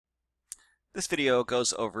This video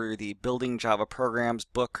goes over the Building Java Programs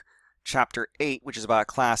book, Chapter 8, which is about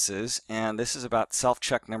classes, and this is about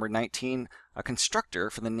self-check number 19, a constructor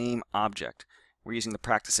for the name object. We're using the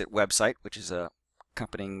Practice It website, which is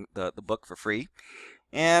accompanying the book for free.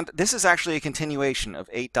 And this is actually a continuation of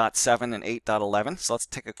 8.7 and 8.11, so let's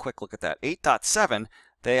take a quick look at that. 8.7,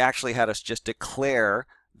 they actually had us just declare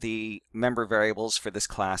the member variables for this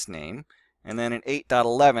class name. And then in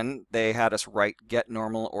 8.11, they had us write get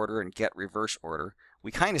normal order and get reverse order.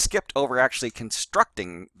 We kind of skipped over actually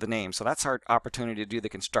constructing the name, so that's our opportunity to do the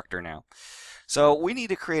constructor now. So we need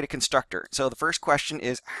to create a constructor. So the first question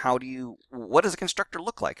is, what does a constructor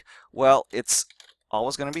look like? Well, it's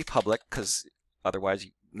always going to be public because otherwise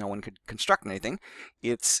no one could construct anything.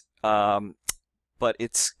 But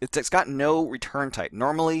it's got no return type.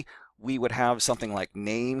 Normally we would have something like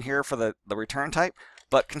name here for the return type,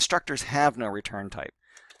 but constructors have no return type.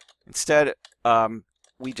 Instead,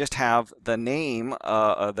 we just have the name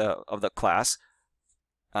of the class,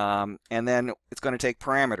 and then it's going to take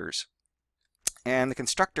parameters. And the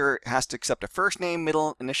constructor has to accept a first name,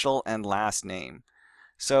 middle initial, and last name.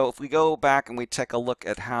 So if we go back and we take a look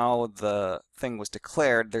at how the thing was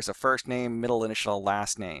declared, there's a first name, middle initial,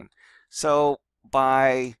 last name. So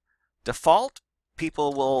by default,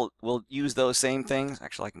 people will use those same things.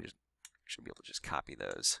 Actually, should be able to just copy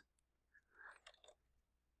those.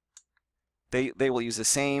 They will use the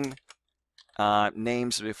same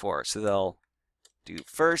names as before. So they'll do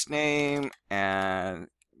first name and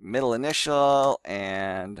middle initial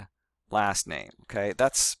and last name. Okay,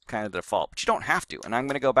 that's kind of the default, but you don't have to. And I'm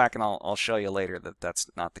going to go back and I'll show you later that that's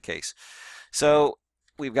not the case. So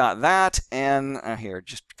we've got that, and here,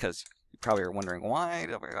 just because you probably are wondering why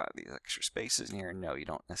do we got these extra spaces in here? No, you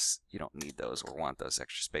don't need those or want those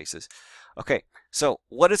extra spaces. Okay, so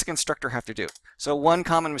what does a constructor have to do? So one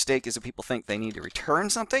common mistake is that people think they need to return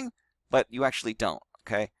something, but you actually don't.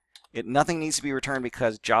 Okay, nothing needs to be returned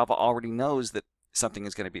because Java already knows that something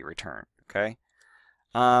is going to be returned. Okay,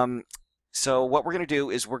 so what we're going to do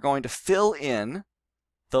is we're going to fill in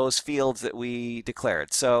those fields that we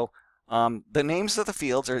declared. So the names of the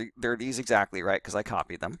fields they're these exactly, right? Because I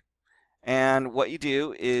copied them. And what you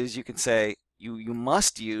do is you can say you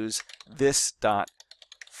must use this dot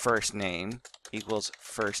first name equals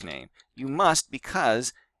first name. You must,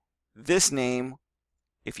 because this name,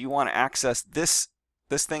 if you want to access this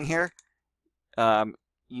thing here,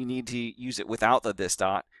 you need to use it without the this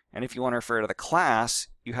dot. And if you want to refer to the class,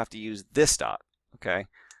 you have to use this dot. Okay,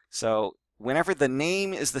 so whenever the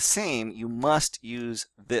name is the same, you must use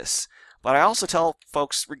this. But I also tell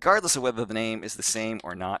folks, regardless of whether the name is the same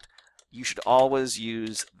or not, you should always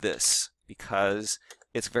use this because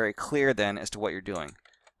it's very clear then as to what you're doing.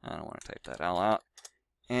 I don't want to type that all out.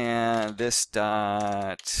 And this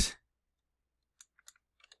dot.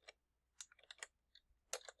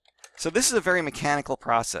 So this is a very mechanical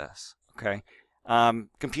process. Okay,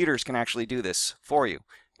 computers can actually do this for you,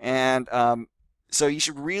 and so you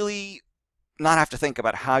should really not have to think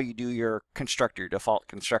about how you do your constructor, your default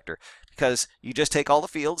constructor, because you just take all the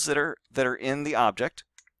fields that are in the object.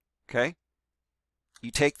 Okay,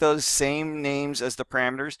 you take those same names as the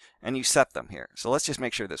parameters and you set them here. So let's just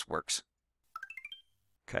make sure this works.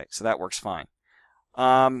 Okay, so that works fine.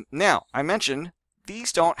 Now, I mentioned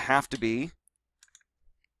these don't have to be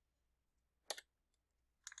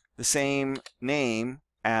the same name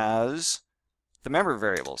as the member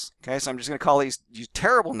variables. Okay, so I'm just going to call these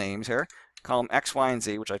terrible names here, call them X, Y, and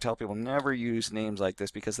Z, which I tell people never use names like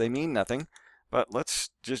this because they mean nothing. But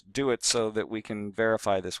let's just do it so that we can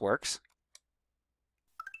verify this works.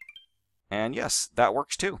 And yes, that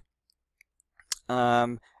works too.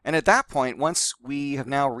 And at that point, once we have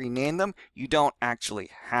now renamed them, you don't actually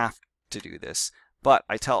have to do this. But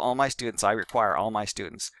I tell all my students, I require all my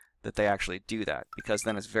students that they actually do that, because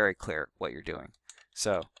then it's very clear what you're doing.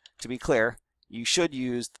 So to be clear, you should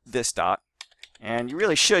use this dot, and you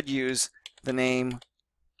really should use the name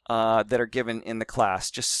that are given in the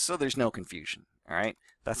class, just so there's no confusion. All right,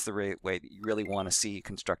 that's the way that you really want to see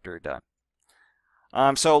constructor done.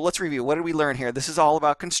 So let's review. What did we learn here? This is all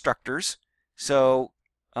about constructors. So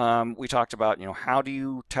we talked about, how do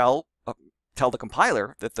you tell the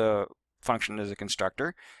compiler that the function is a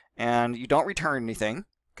constructor, and you don't return anything.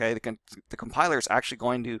 Okay, the compiler is actually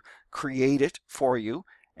going to create it for you,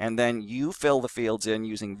 and then you fill the fields in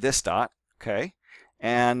using this dot. Okay,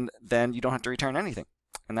 and then you don't have to return anything.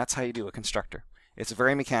 And that's how you do a constructor. It's a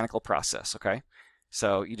very mechanical process. Okay,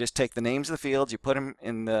 so you just take the names of the fields, you put them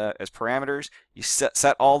in as parameters, you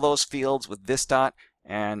set all those fields with this dot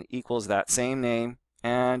and equals that same name,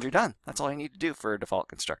 and you're done. That's all you need to do for a default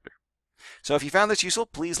constructor. So if you found this useful,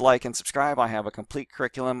 please like and subscribe. I have a complete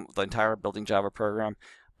curriculum, the entire Building Java program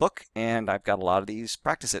book, and I've got a lot of these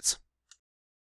practice hits.